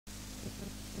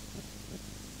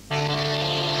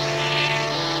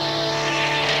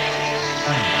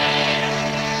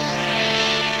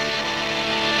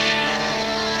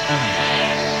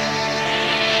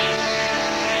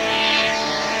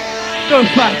The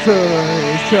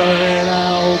factories turning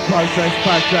out processed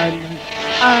pattern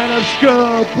and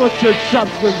obscure butchered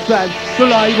substance and the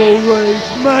label reads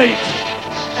meat.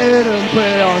 Hidden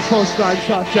beers for names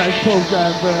such as pork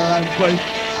and beer and beef.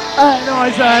 And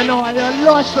eyes and eye and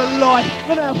life's a life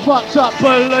and a fucked up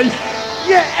belief.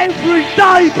 Yet every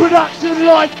day production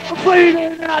line are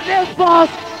feeding out their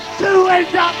fast to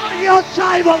end up on your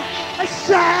table and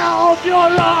set off your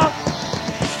life.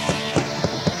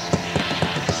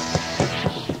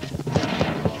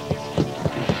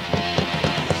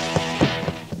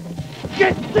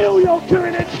 Get still you're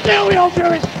doing it, still you're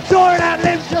doing, sawing out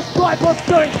limbs just like what's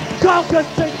doing.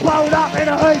 Carcasses rolled up in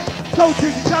a heap,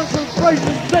 salted chunks and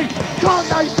freezing deep. Can't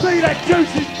they see that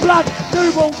juicy blood?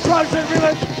 Newborn frozen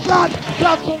rivers, blood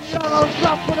from yellow,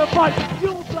 blood from the fight.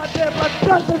 Your blood, their blood,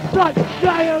 doesn't strike.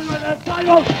 They are at the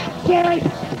table, staring,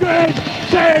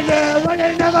 sitting there, and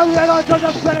they never realise on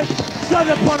the finish. Stood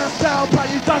upon a cell, but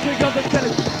you doesn't got the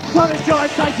killing. Punish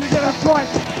giant in a fight,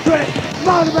 critic.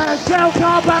 Motor man, cell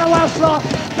car, battle house life.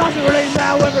 Doesn't really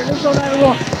matter whether it is or not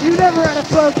war. You never had a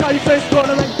first car, you first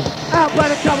quarter me. Out by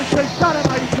the cover street, done it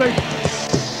 83.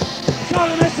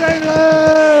 Sorry, Miss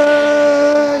England.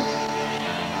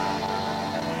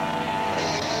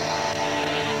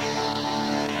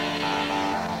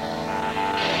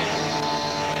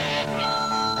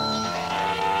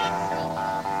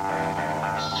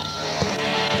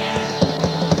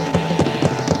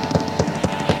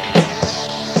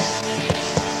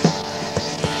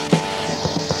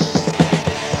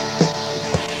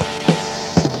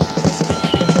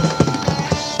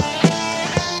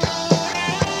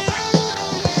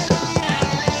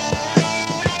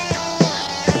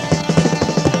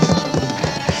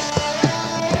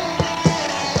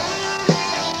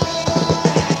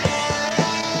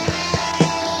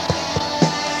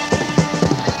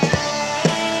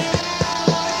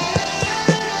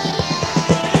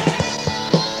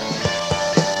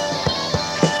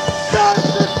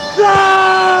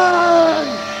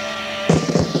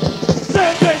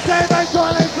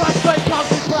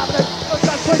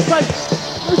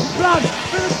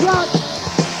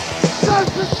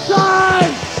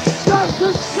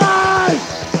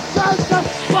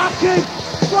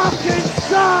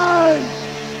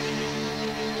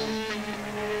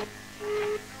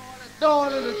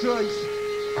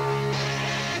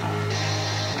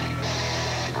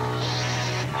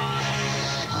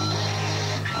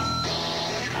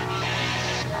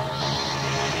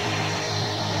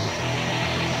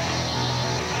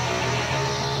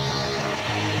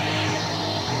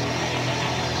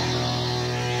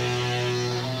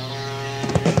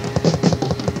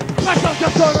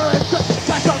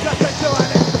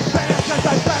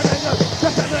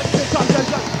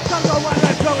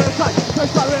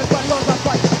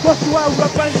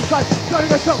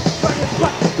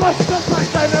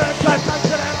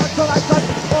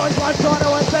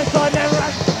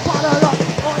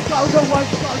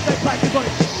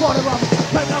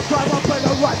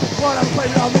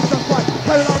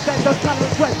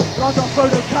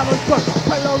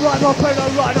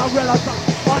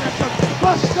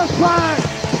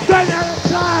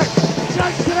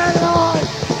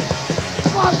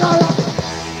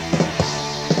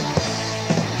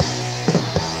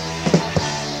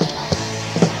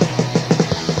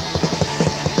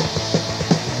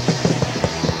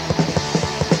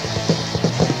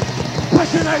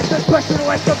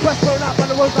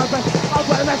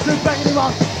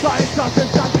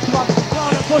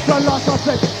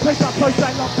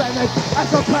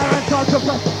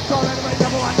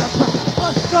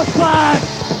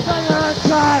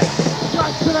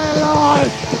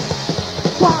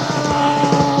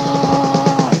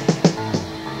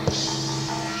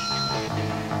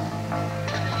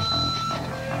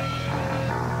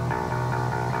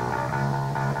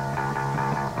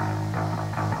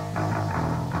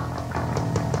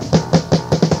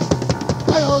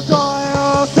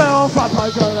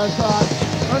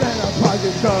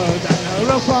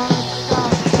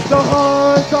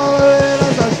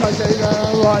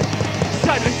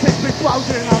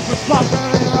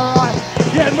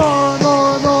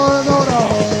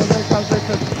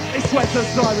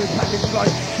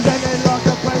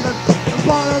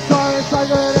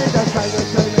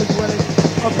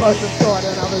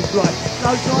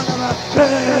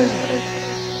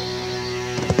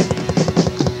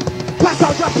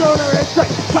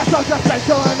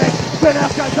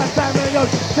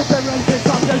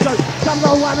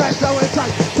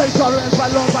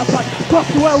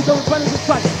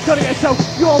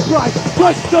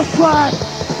 Push the flag,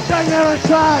 sing their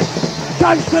attack,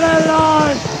 take to their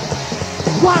line,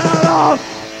 one and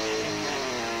off.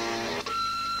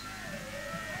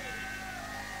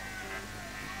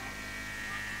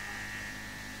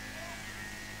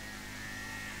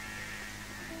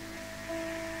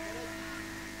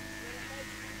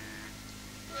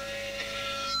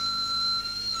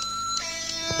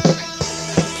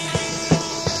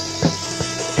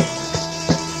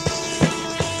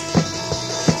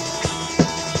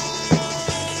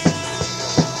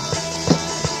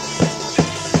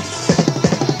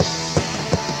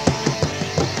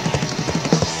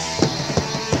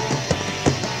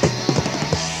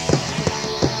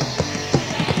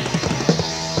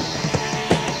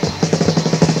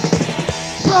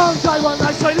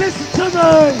 Wait, listen to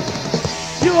me.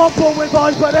 You are born with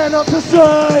eyes, but they're not to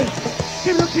see.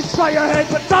 Keep looking straight ahead,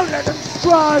 but don't let them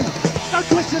stray. Don't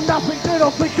question nothing good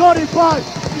or think God is by.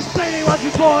 You've seen it once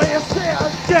before, you'll see it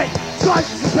again.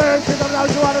 Twice as experiences of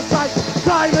those who are the same.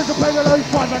 Same as the people who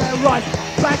fight for their rights.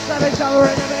 Backstab each other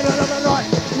in the middle of the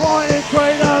night. Wanting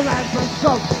freedom and from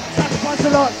strong. Sacrifice a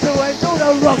lot to end all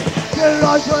the wrong. Your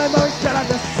lives forever instead of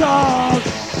the song.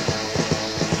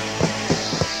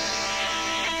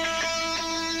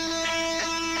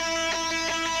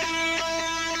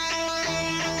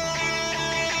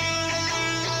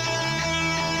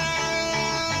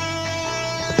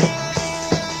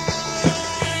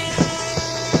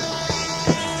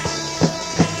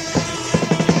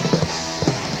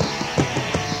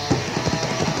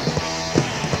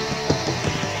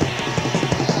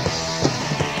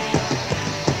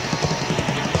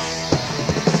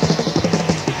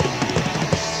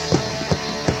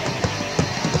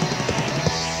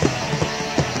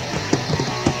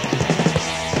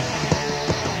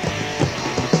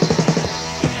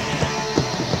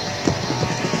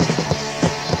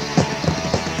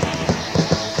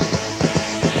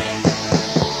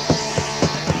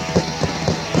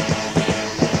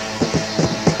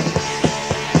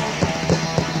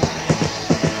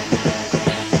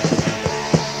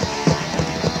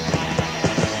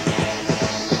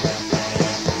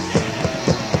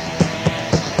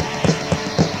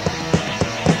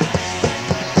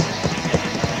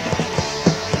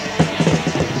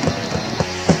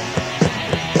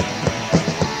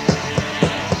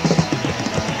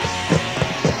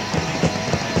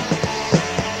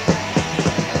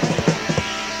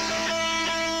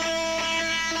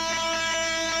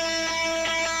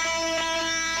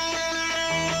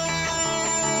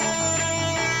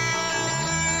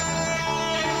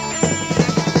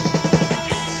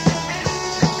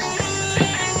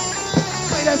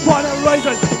 Find a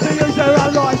reason to use their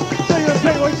own lives. Do you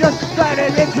think we're just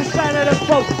standing here to stand at a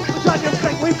fault? Don't you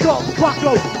think we've got fuck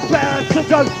all better to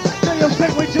do? Do you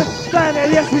think we just stand here?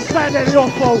 Yes, we stand at your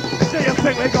fault. Do you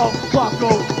think we got fuck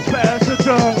all better to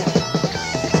do?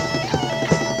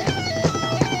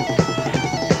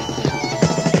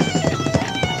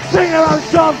 Sing your own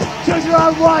song, choose your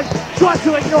own way. Try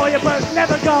to ignore you, but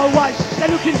never go away. They're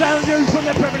looking down on you from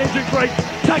their privilege and greed.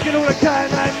 Taking all they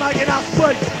can and making us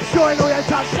free. Destroying all your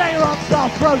touch, setting your arms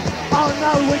off through. Oh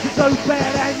no, we can do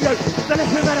better than you. The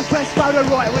Left Manifesto, the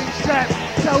right wing step.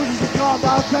 Tells us you can't, but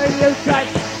I'll tell you you can.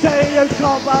 Tell you you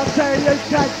can't, but I'll tell you you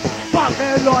can. Fuck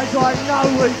their lies, I know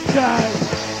we can.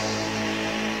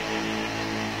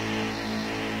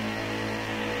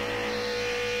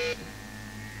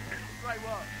 Great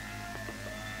work.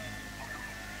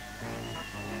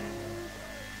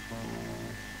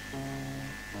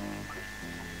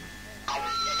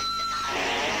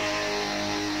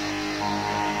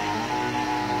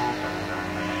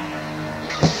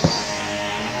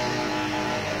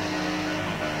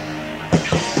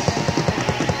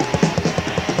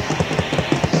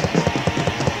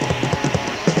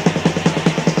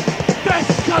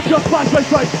 Just fight for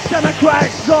free,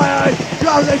 democratic society. You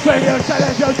only bring your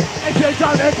challenges. If you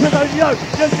don't enter the new,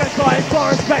 you can fight for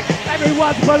respect.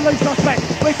 Everyone's police suspect.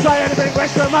 We say anything,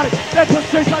 extra money. Then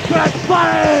pursue such bad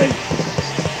money.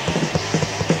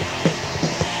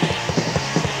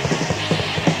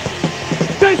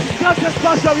 This is not just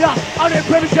special, yeah. Only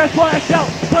privileges for yourself.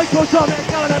 Please will tell me to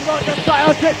go and write them say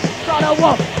I did. Start a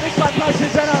war. Mix my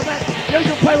places in a mess.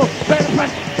 Usual people, being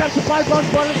oppressed. Capture by bombs,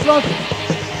 violence, loss.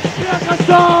 Like a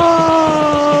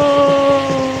song!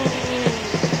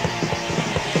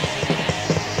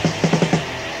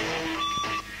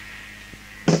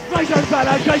 Raisins and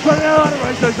a cake for you, and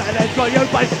raisins and it's got you,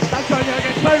 babe. That's when you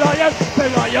get people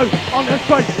like you, on the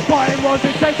street. Buying wars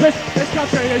in senseless, this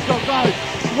country is not great.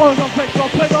 Wars on fixed for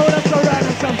people that surround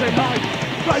themselves in hate.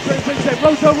 Great Britain thinks it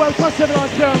rules the world for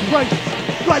civilised fear and free.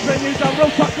 Great Britain use a real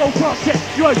fuck all cross shit.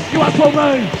 You are for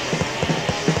me.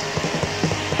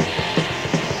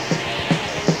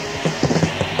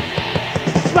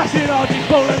 Smashing arches,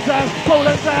 falling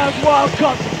down, wild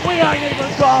cock. We ain't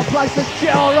even got a place to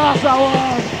shit our ass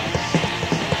on.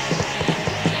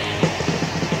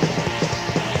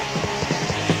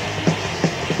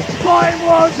 Fighting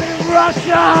wars in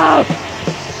Russia,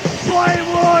 fighting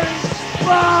war in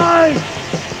Spain,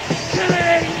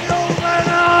 killing Northern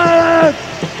Ireland.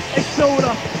 It's all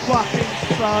the fucking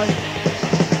same.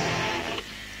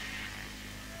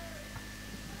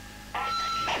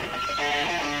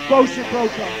 Bullshit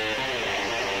broker.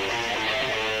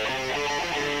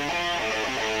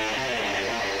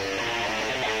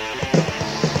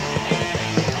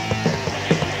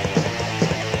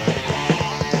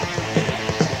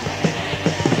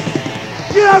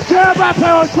 Care about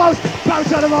peril close,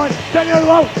 bounce out of mind, then you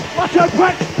won't. Watch your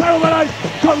breath, peril below.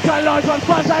 Contact lines on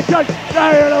front action.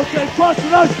 Now you're looking cross the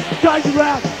road. Change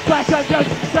around, back and down,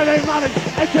 sending money,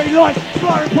 empty light,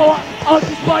 flying report, I'll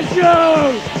despise you.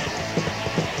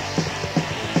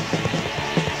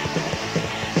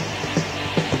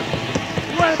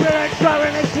 When we're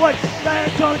exploding this way, they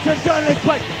ain't going to turn this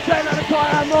way. Turn on the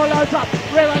tire and more loads up.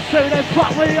 Rear and two, then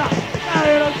fuck me up. Now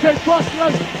you're looking cross the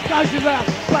road. Change around,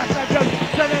 back and down,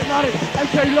 sending money,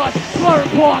 empty light, flying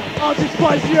report, I'll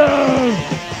despise you.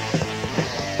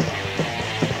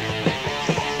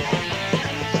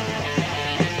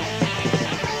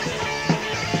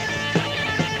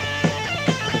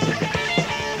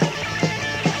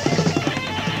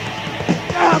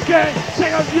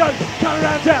 Sing of you, come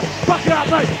around town, fuck it up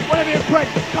mate, whatever you bring,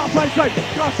 can't play safe,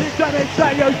 can't see damage,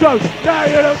 say you do. Now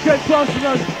you look good, cross the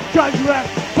road, change around,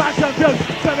 back and down,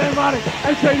 send me money,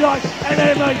 empty lights, and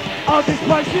enemy, I'll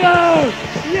displace you,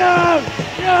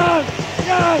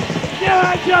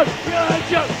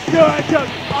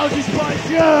 I'll displace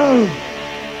you.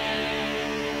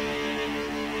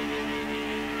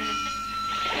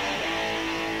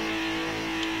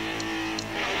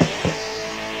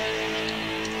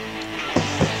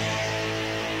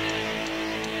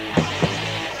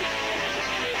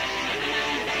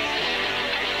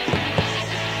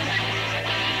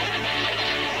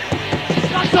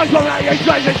 From out your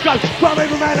crazy scope, from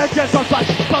evil man and just on sight,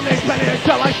 from the expended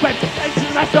so I spent,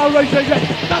 international reasons,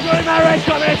 that's what marriage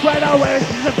got me sweat away,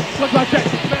 was my check,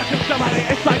 American somebody,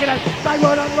 it's like it out, they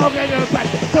weren't on wrong in your bed,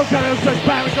 so can you just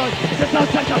paranoid, just no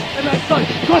take up, and that's fine,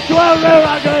 cross the world, real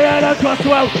ugly, and across the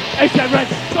world, it's a red,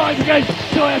 signs again,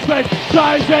 joy and spend,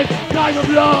 signs in, name of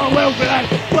law, will be that,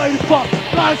 blue spot,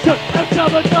 blind took, and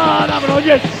covered, I'm on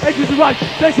you, it is the right,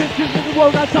 this is the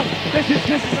world that's up, this is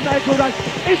the medical day,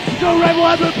 it's the red,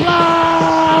 white, and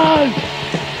blood!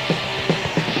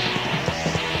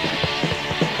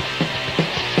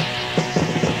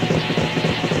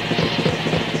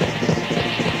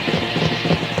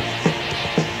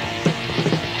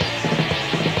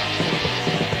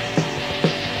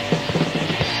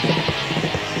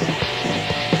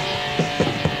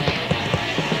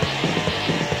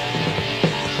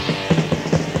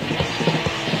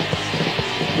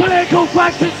 Political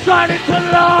factions sign into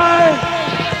line!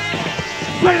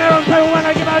 Bring their own people when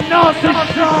they give a nasty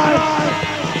strike!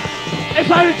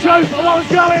 It's only the truth of what's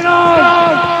going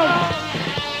on!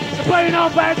 The bleeding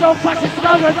on bands on factions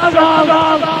slogans,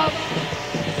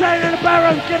 staying in the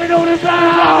barrels, giving orders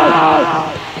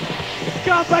out!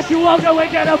 Can't bash you Walker, we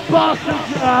get a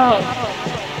bastards out!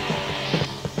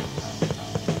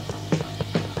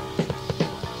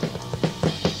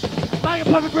 Make a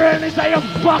public brand, they say you're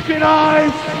fucking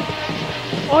eyes!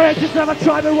 Oh yeah, just never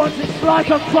tried me once, it's like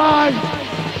a fine!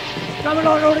 Coming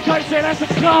on all the coats here, that's a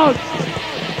clown!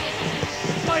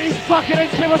 Not you fucking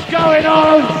into what's going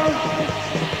on!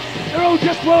 They're all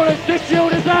just rolling this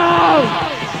shoulders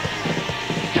out!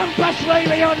 Come bash me,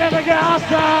 but you'll never get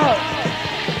us out!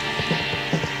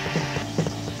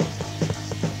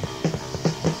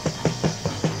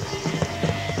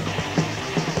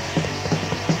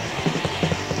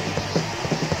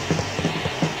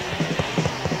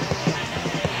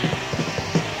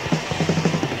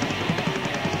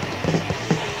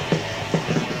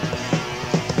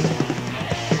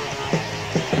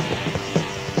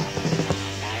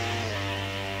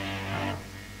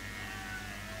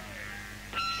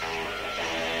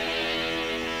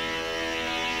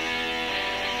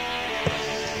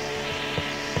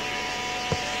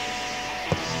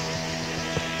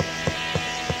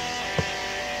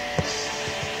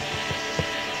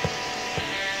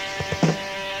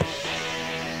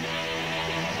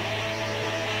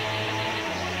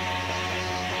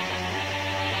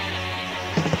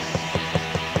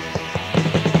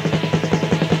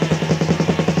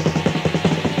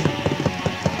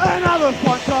 Another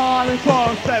fun time before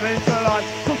I step into life.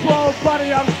 Some poor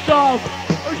buddy I'm starved,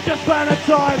 who's just found a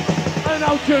time. An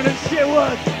old tune and shit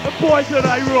words, the boys that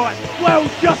they write. Well,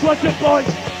 just watch it boys,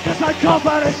 cause they can't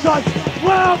find a sight.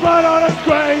 Well, but on the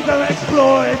screens of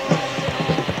exploit.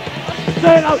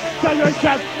 Then out, take your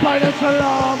champagne and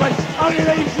salami. Only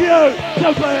leaves you to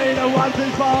be the ones who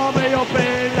farm me or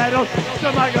being led on to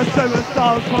make a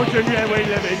superstar culture. Yeah, we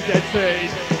live in dead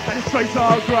seas. And the streets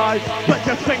are grey, but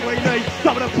you think we need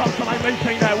some of the punks to make me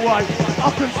think that way.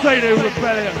 I can see the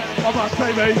rebellion on my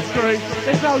TV screen.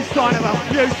 There's no sign of a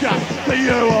future to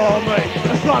you or me.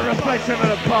 It's like a reflection of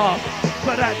the past,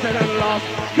 but that didn't last.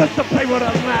 Cause the people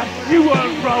that mad, you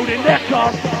weren't rolled in their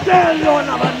cars. They're line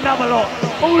up another lot.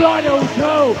 All I do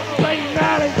too, being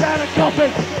nailing down a coffin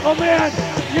on me and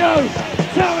you.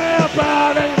 Tell me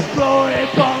about it, explore. Sorry,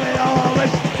 falling over.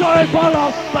 Sorry, fall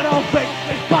off, but I'll think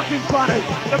it's fucking funny.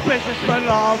 The businessman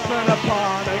laughs and the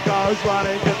partner goes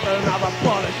running, gets another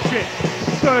pot of shit.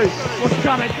 See what's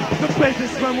coming? The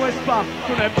businessman whisper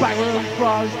from their backroom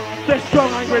throws. They're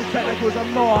strong, angry technicals are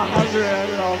more hungry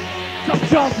and long. Some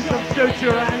chances of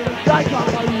future and they can't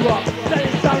go wrong.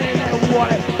 There's something in their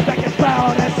wallet that can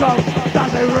power their song.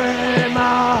 Does it really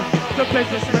matter? The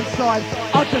businessman's side,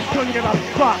 I just couldn't give a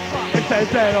fuck if they're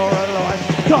dead or alive.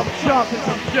 Some chances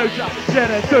of future, yeah,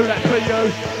 they do that for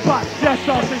you. But just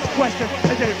ask this question,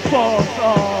 is it false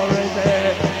or is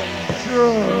it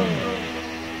true?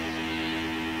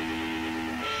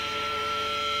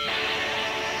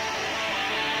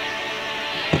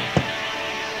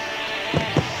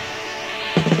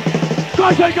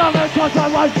 Country government, country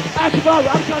way, active vote,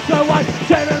 I'm country way,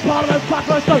 sitting in parliament, fuck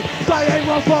us too, they ain't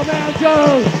one for me and you.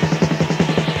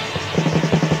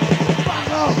 Fuck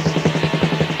off.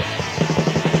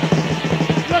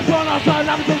 Look on outside,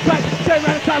 love is fake, sitting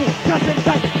around the table, just in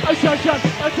fake,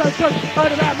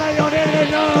 heard about me on the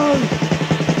news.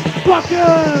 Fuck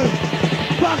you,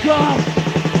 fuck off,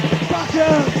 fuck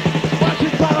you.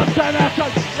 Watching Barlow stand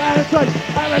outside, down the street,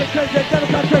 I'm ready to change it, down the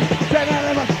country, stand out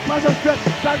of my muscle strip,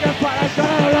 don't get fight, I'm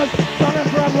trying to lose, trying to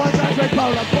from one time, three, four,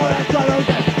 I'm trying to lose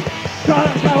it, trying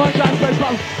to from one time, three,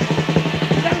 four,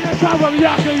 let me come from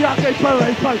yucky, poo,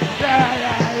 yeah,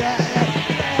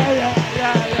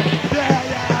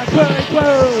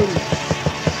 poo.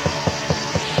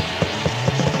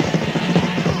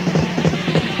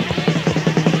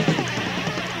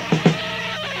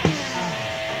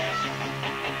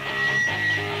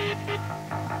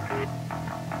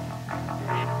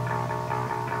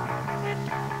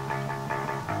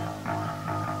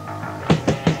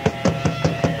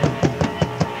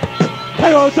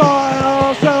 People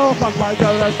die so fuck my go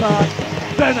to start.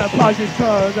 Then the party's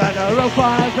turned and the real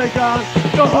fire's begun.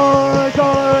 The horror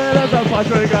color as the fight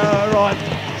trigger right.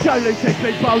 Slowly 6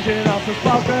 feet bulging off the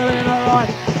sparkle in her eye.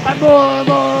 And more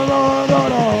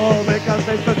becomes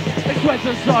distant. It sweats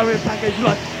and sorry package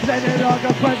blood. Then it like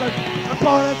a present.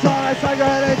 Upon a time so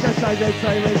good it just like the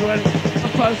same as when a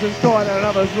person's died and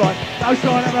another's right. No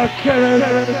sign of a killer.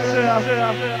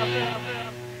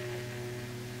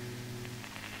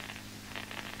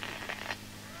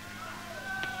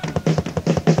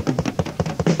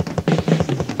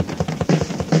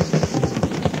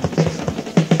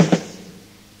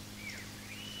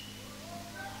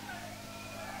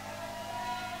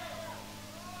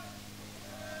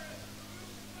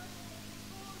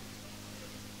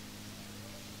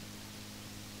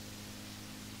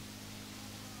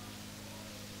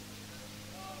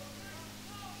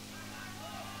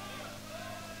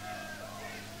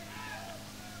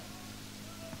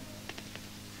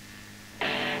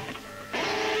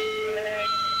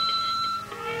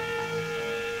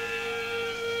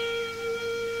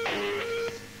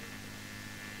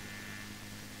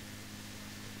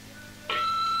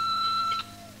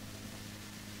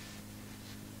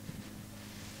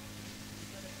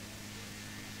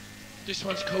 This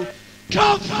one's called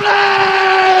Conflict!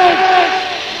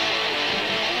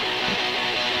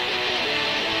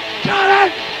 Got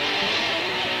it!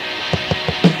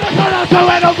 That's what I'm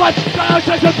doing on my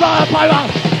transition by a paper.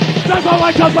 That's what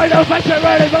I can be the offensive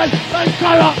really believe. Let's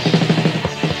go up!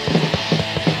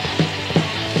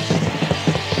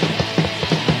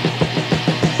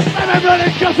 Remember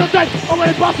it's just a day, or when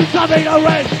it busts something to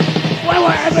red. When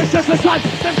whatever it's just a sign,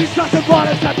 there's destruction,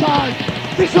 violence and pain.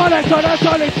 It's on it, son, it's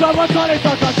on it, son, what's on it,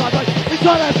 son, it's on it, it's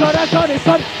on it, son, it's on it,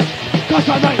 son. Cause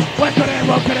I mean, where could it,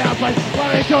 what could it happen?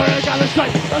 What is doing, it gotta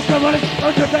say, let's go on it,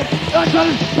 let's go back, let's go,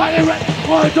 fighting red.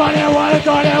 Wanna die here, wanna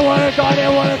die here, wanna die here,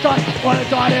 wanna die, wanna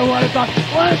die here, wanna die,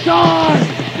 wanna die.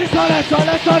 It's on it, son,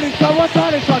 it's on it, son, what's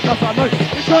on it, son, cause I mean,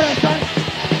 it's on it, son.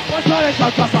 What's on it,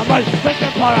 son, cause I mean, think the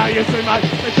part I used to make,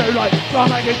 it's too late, try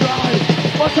make it dry.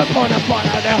 What's the point of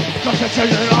fighting out now, cause the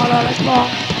children all of this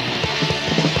part.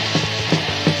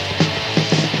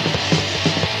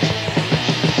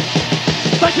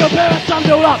 But your parents summed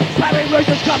it all up, having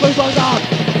reasons covers on guard.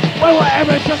 When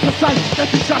whatever it's just the same, there's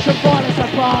destruction, violence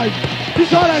and pride. It's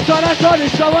on it, son, it's on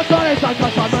it, son, what's on it, son,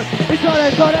 cause I mean, it's on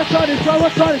it, son, it's on it, son,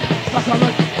 what's on it, cause I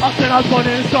mean, I said I'm born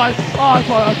inside, I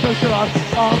thought I was still alive,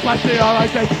 I'm passing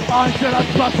R.I.D., I'm still as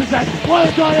close as that.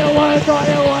 Wanna die here, wanna die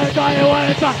here, wanna die here,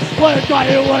 wanna die, wanna die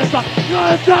here, wanna die,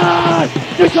 wanna die!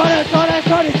 It's on it, son, it's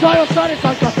on it, son, what's on it,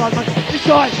 son, cause I mean, it's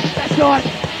on it, that's on it,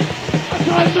 that's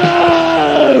on it,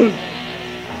 move!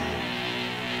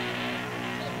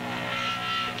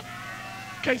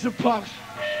 Case of punks.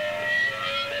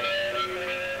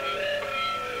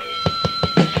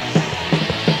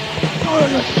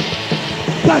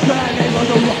 That's what I name on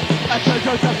the rock. and so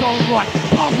just alright.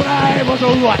 Half an hour was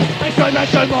alright, and so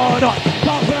that's so more not.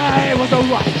 Half an hour was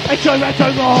alright, and so that's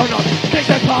so more not. Things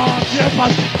that pass, yeah,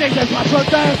 pass, things that pass from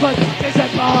Devon, things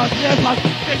that pass, yeah, pass,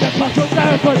 things that pass from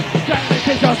Devon. Standing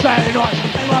kids are standing right,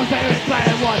 everyone's there is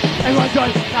playing one. Everyone's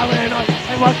joined, now we're not,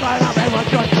 everyone's going up,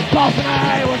 everyone's joined. Half an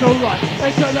hour was alright,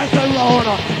 and so that's so more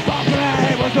not. Half an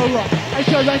hour was alright, and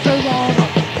so that's so more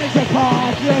not. Things that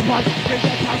pass, yeah, pass, things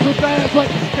that pass from Devon,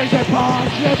 things that pass,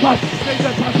 yeah, pass, things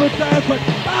that pass from Devon.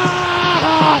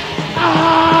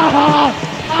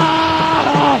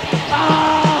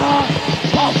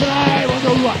 Half an hour was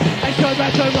alright, and so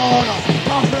that's so more not.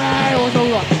 Half an hour was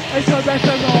alright, and so that's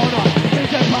so more not.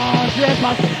 Things that pass, yeah,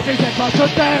 pass, things that pass from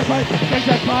Devon, things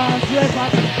that pass, yeah,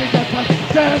 pass, things that pass,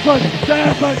 Devon,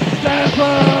 Devon,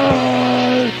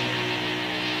 Devon.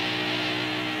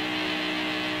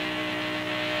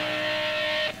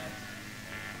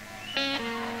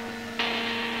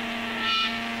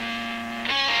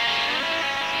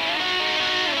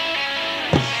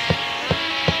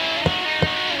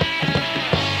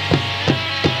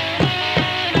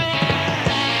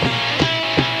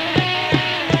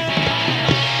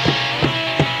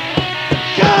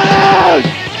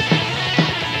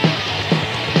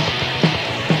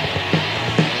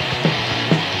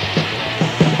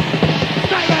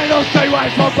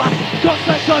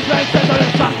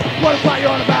 What about you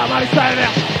on about, man? He's saying it.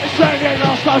 It's saying it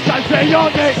last time, so say, your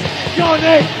Nick, your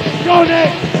Nick, your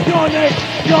Nick, your Nick,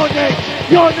 your Nick,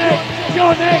 your Nick, your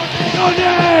Nick, your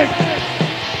Nick.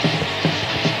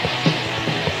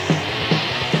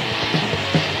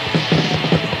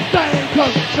 Standing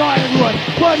close, not everyone.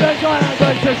 Put the guy on the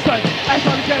system. That's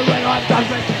on the game when I'm done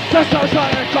with. Just so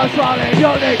standing close, running.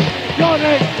 Your Nick, your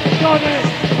Nick, your Nick,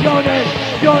 your Nick,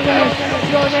 your Nick,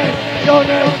 your Nick, your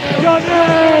Nick, your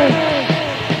Nick.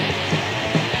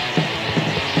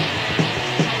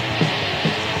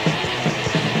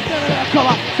 Come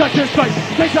on, touch your straight,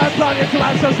 take that plan into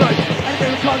answer straight.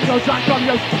 Anything with time goes down from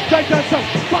you. Take that straight,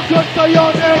 fuck up to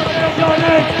your Nick, your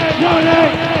Nick, your Nick,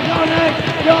 your Nick,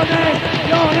 your Nick,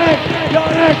 your Nick,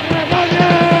 your Nick, your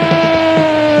Nick.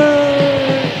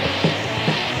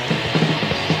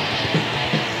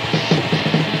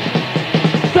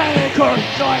 Standing current,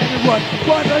 not everyone.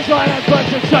 One of the silent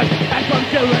person said, that's what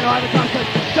I'm doing, I'm a country.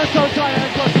 Just so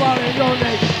silent, what's wrong in your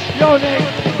Nick, your Nick,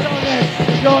 your Nick,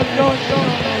 your Nick, your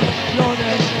Nick.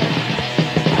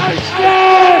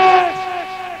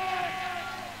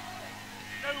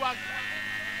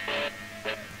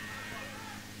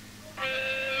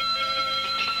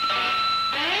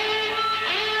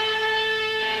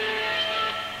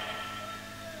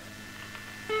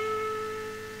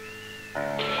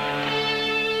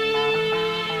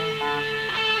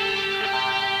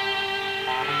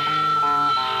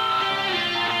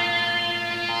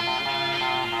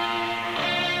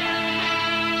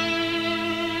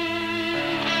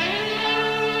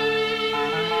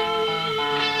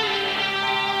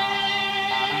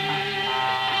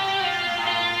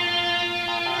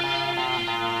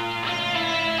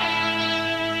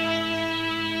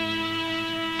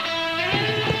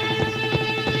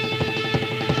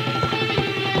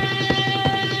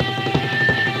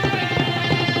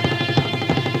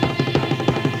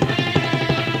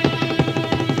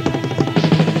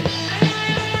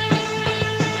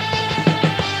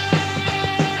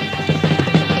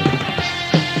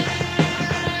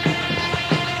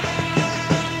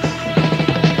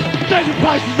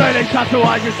 Places really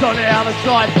tattoos on the other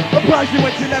side. A place in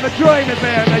which you never dreamed of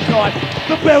being inside.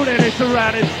 The building is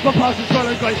surrounded by posters full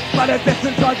of grief, but the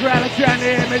distance hides reality and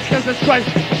the image gives a scream.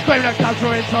 Scream that comes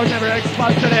through inside, never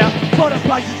exposed to the air. For the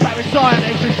places back with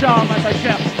scientists to show them as they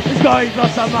shout. This guy he's got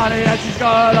some money and she's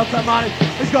got lots of money.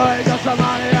 This guy he's got some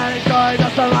money and this guy he's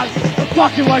got some money. A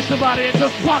fucking waste of money, it's a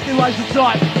fucking waste of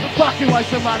time. A fucking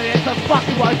waste of money, it's a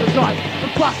fucking waste of time. A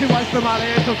fucking waste of money,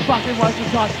 it's a fucking waste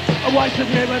of time. A waste of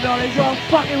human knowledge, you're a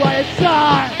fucking waste of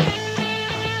time.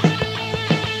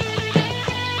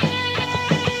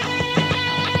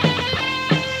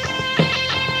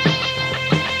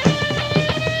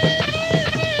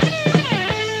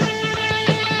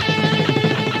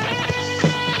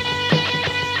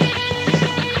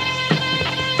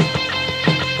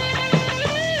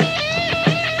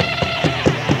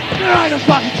 There ain't a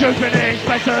fucking truth in the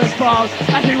inspector's files.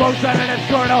 As he walks down in his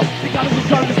corridor, he comes to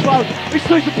try to slow. He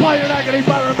sleeps in pain and agony,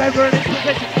 but remembering his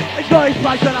position. It's not his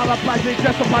place, another place, he's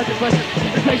just a place of question.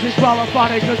 He thinks he's rather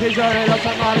funny, cause he's earning lots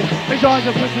of money. His eyes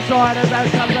are pushed aside, and there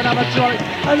comes another trolley.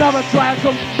 Another train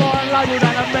comes by and labelled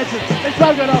and mentioned. It's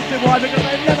spoken often why, because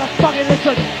they never fucking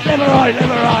listen. Live right, live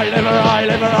right, live right,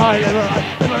 live right, live right,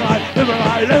 live right, live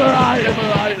right, live right, live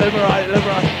right, live right, live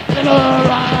right, live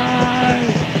right.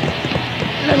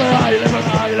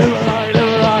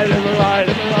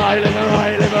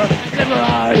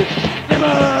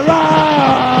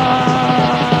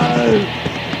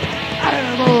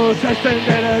 Animals testing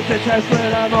dinners to test with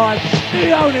their mind.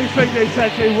 The only thing they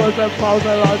said to was a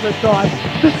pulverizer time.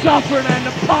 The suffering and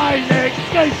the pain, the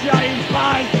excruciating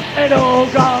pain, it all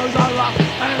goes over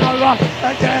and over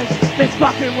again. This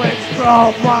fucking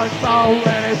witchcraft won't solve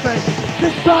anything.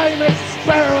 The same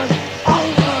experiment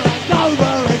over and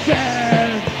over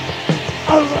again.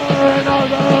 Over and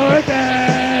over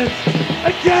again.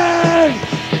 Again!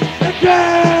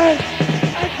 Again!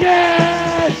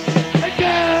 Again!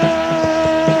 Again!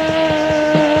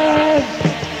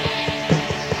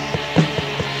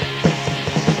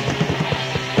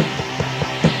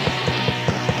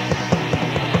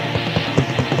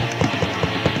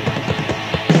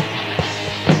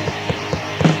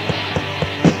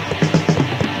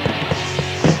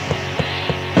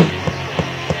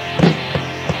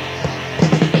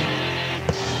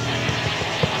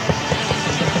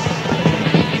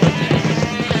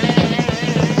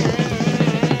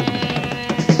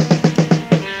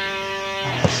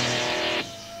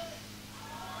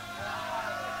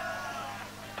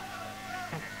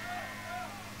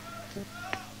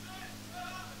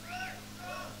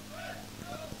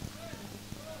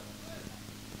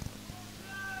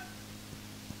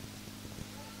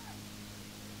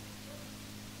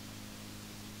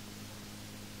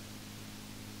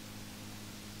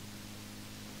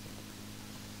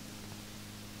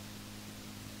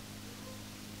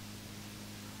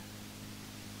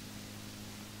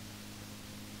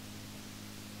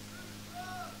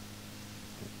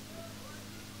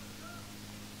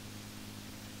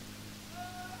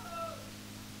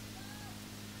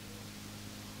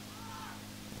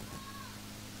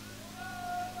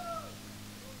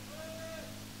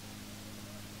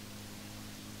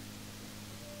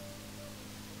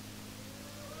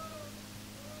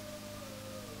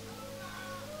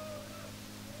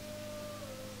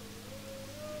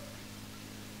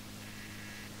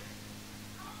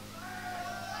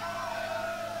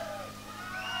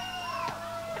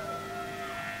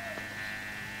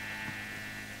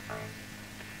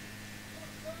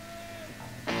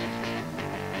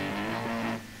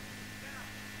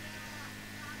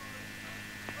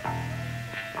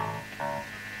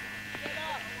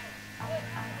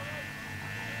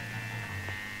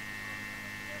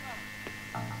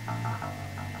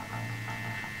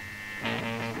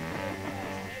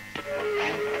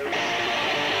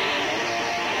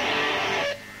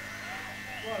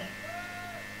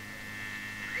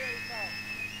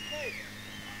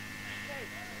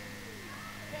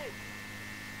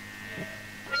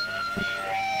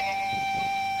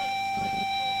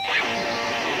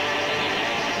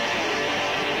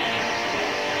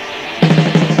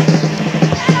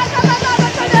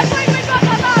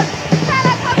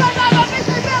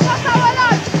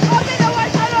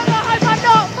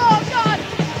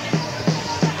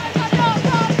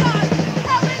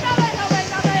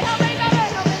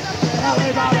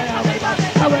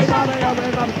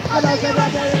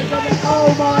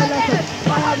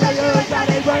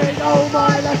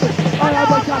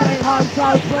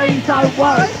 So please don't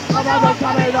worry, I'm never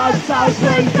coming home, so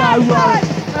please don't worry.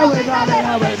 Everybody,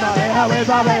 everybody,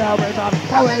 everybody,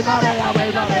 everybody, everybody,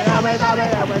 everybody, everybody,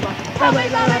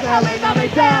 everybody, everybody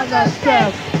down the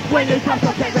stairs. When you come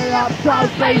to pick me up,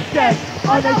 don't be scared.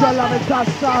 I need your loving touch,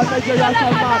 so I need you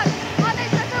so much. I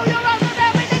need to feel your arms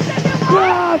and we need to do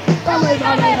more.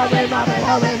 Everybody, everybody,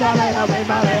 everybody,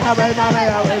 everybody,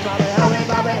 everybody,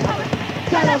 everybody, everybody.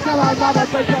 Tell us come on, mother,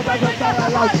 please don't make us stay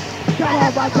alone. Come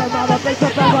on, back to mother, please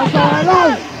don't make us stay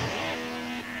alone.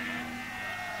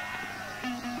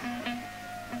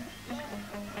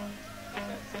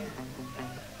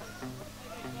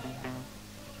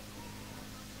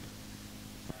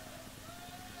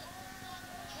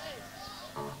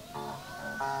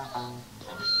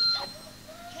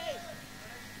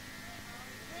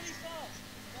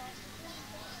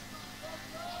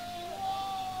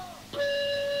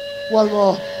 One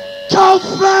more.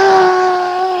 Conflict!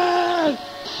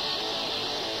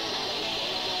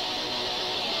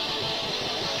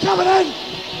 Coming in!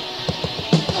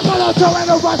 I'm gonna do it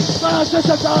over, gonna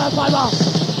system down that fiber.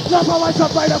 Look for my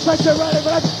top right, affection, ready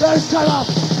for it, there's timer.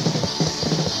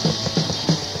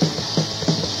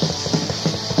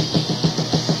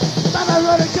 Never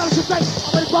really comes to think,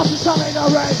 I'm in boxing something no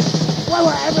rain. Where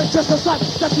we're ever just a sight,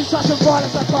 steps in such a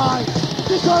violence and fine.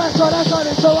 This one, that's one, that's one,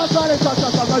 it's one, that's one, it's one,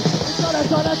 that's one,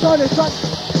 that's one, that's one, it's one.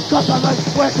 Cause I'm like,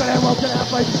 working and walking out,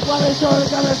 face. While it's all the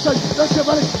government, so let's get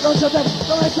money. lots of them,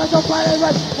 the rest of the planet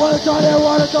red. Wanna die there,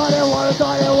 wanna die there, wanna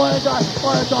die there, wanna die,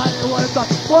 wanna die there, wanna die,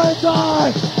 wanna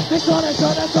die. This side, that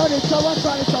side, that side, this side, one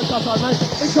side, this side, that side, mate.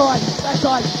 This side, that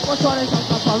side, one side, this side,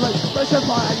 that side, mate. Let's just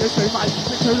fight and you see, mate.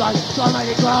 It's too late, try and make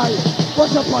it great.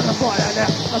 What's the point of fighting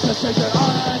now? That's a secret,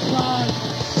 oh, that's right.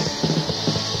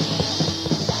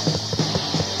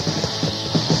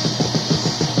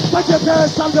 Put your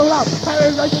parents' thumbs all up,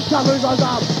 Harry Racing covers us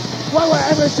up.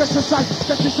 Wherever it's just the same,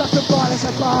 just destruction, violence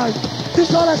and crime. This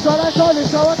side, that side, that side,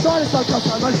 this side, one side, this side, that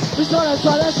side, mate. This side, that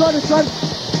side, that side, this side.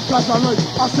 That's my move.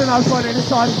 I've seen those fighting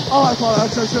inside. I follow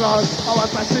to Shalom. I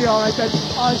went back to the alright then.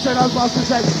 I said those bastards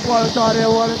said, wanna die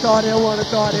there, wanna die there, wanna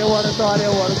die there, wanna die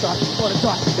there, wanna die, wanna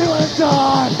die, you wanna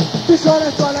die. This side,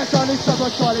 that side, that side, this side,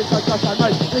 one side, this side, that side,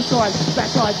 mate. This side, that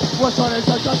side, one side, this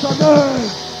side, that side,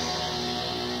 move.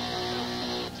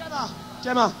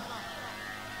 Gemma.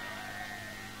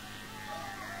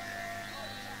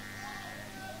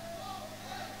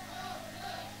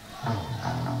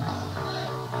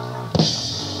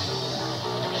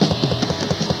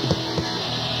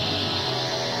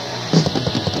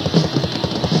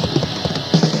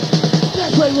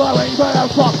 Rolling, but I'm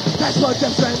fucked. That's what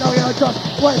just saying, no, you're done.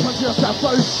 Wait until yourself,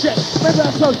 oh shit. Remember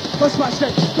that phone, what's my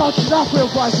shit? Can't enough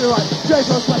real price to right. James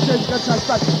was my shit, good touch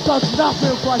back. Can't enough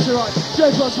real price to right.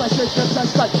 James was my shit, good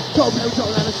touch back. Told me,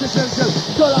 told and assistant too.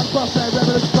 Got up boss there,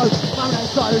 remember the smoke. My man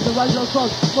started the radio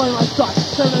phone. One of my start,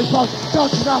 send those phones.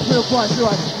 Can't enough real price to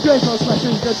right. James was my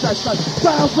shit, good touch back.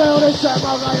 Battlefield is set,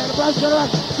 my right, and the blast gonna run.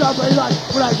 Somebody like,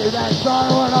 when I do that, start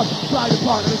one up. Fly the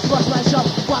partner, this was my shop.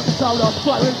 One control off,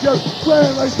 fight with you. We're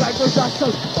in respect with us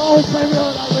too. Always pay me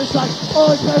on that respect.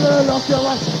 Always pay me on lock your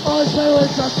way. Always pay me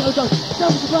with just no done.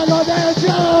 Jump to the line there,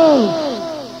 Joe!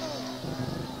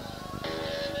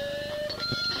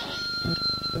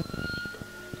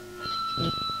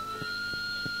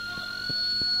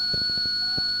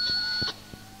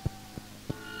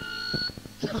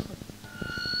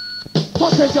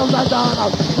 Potential right down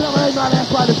out. Phenomenal man, that's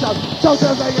why the show.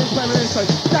 Social Vegas feminist.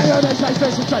 Daniel, they say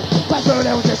special trade. Back to the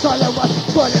level, just silent one.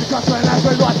 Point in the customer and last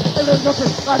way right. It looks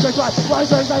nothing, last way right. Why is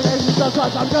there anything so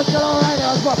close? I'm just gonna ride it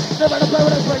on spot. Never the play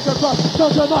with this breaks across.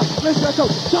 Don't turn up, listen to go.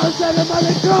 Don't send the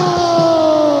money,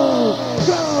 go!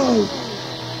 Go!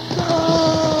 Go!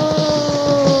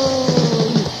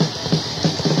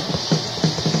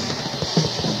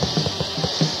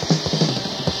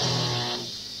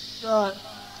 Right.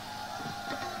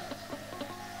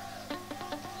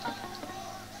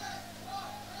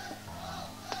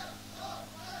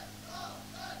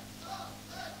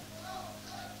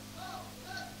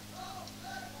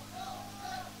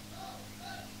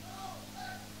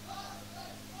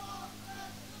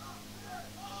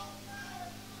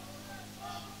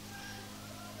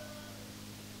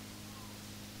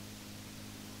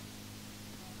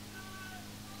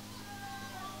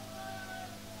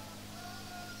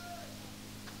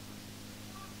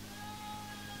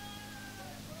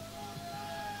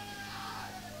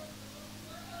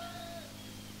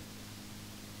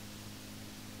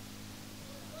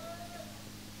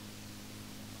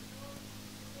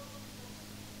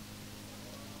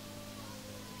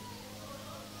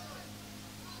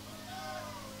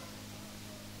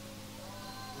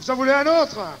 Vous en voulez un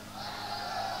autre?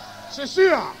 C'est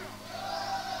sûr?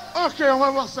 Ok, on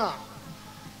va voir ça.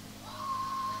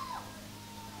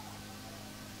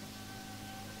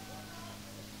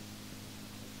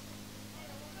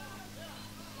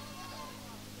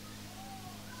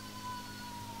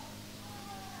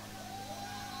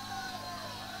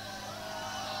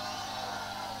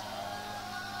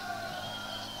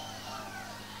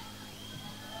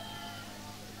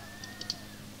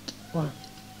 Ouais.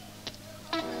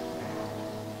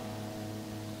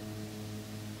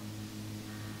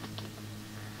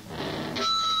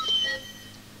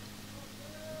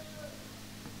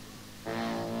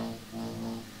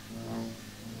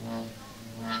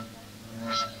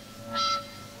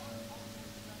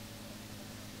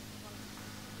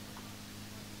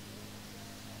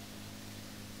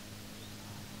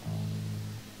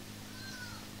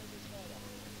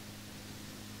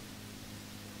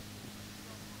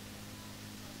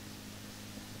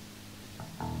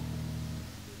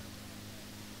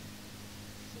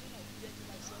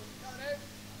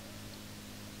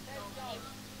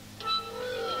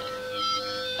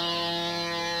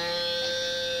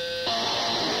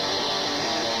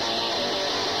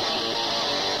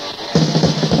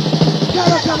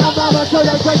 Mama, so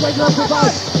they break, break, love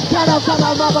survive. Can't have come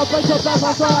out, mama, break your back,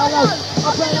 my soul alone.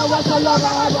 I've been away so long,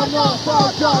 I have one more for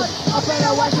God. I've been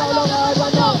away so long, I have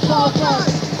one more for God.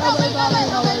 Hurry, mommy,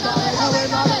 hurry, mommy, hurry,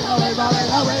 mommy, hurry, mommy,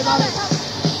 hurry, mommy.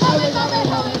 Hurry, mommy,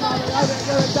 hurry, mommy, hurry,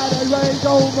 hurry, hurry, hurry,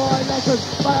 all my lessons.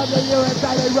 But I'm the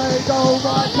USA, they read all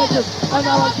my pictures. I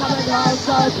know I'm coming home,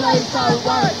 so please don't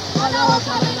worry. I know I'm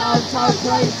coming home, so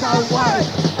please don't worry.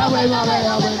 How we mommy,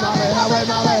 how we mommy, how we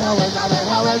mommy, how we mommy,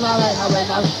 how we mommy, how we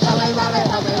mommy, how we mommy,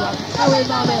 how we mommy, how we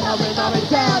mommy, how we mommy,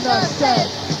 down the stairs.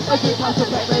 If you come to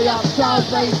pick me up, so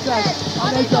please stay.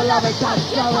 I need your loving touch,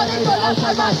 so I need it all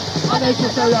so much. I need to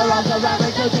feel your arms around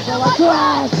me, cause you know I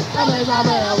cry. How we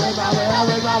mommy, how we mommy, how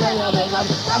we mommy, how we mommy,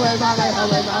 how we mommy, how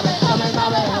we mommy, how we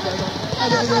mommy, how we mommy. And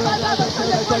then you love us to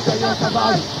the quick that you're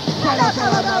survived. Can I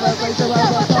tell another reason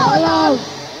why we're so alone?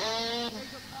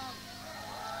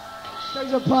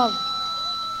 She's a punk.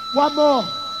 One more.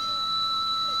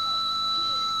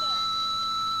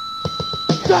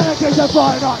 Gonna keep the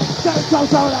fire on. Gonna come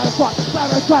down out of fight.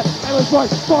 Found a trap. It was right.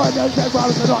 4 minutes and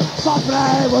rounds a night. Half an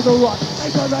hour was alright.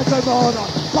 They could let them on.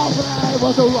 Half an hour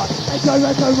was alright. They could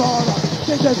let them on.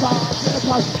 King the park, king the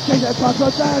park, king the park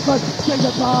was dancing. King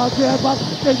the park, king the park,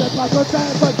 king the park was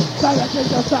dancing. Saturday, king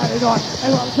the Saturday night.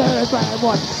 Everyone's doing it bad and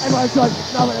one. Everyone's good,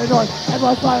 loving it night.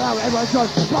 Everyone's playing out, everyone's good.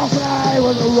 Half an hour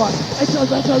was alright. They could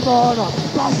let them on.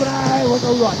 Half an hour was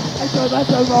alright. They could let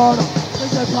them on.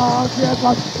 King the park, king the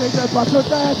park, king the park was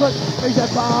dancing. King the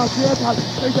park, king the park,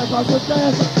 king the park was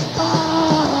dancing.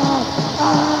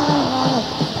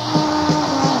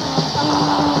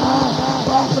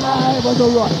 Half an hour was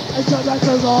alright. They could let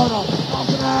them on. Half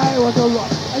an hour was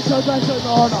alright. They could let them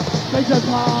on. King the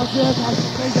park, king the park,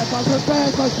 king the park was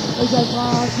dancing. King the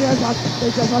park, king the park,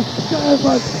 king the park,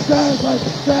 dancing,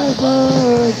 dancing,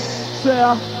 dancing. See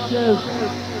ya.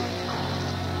 Cheers.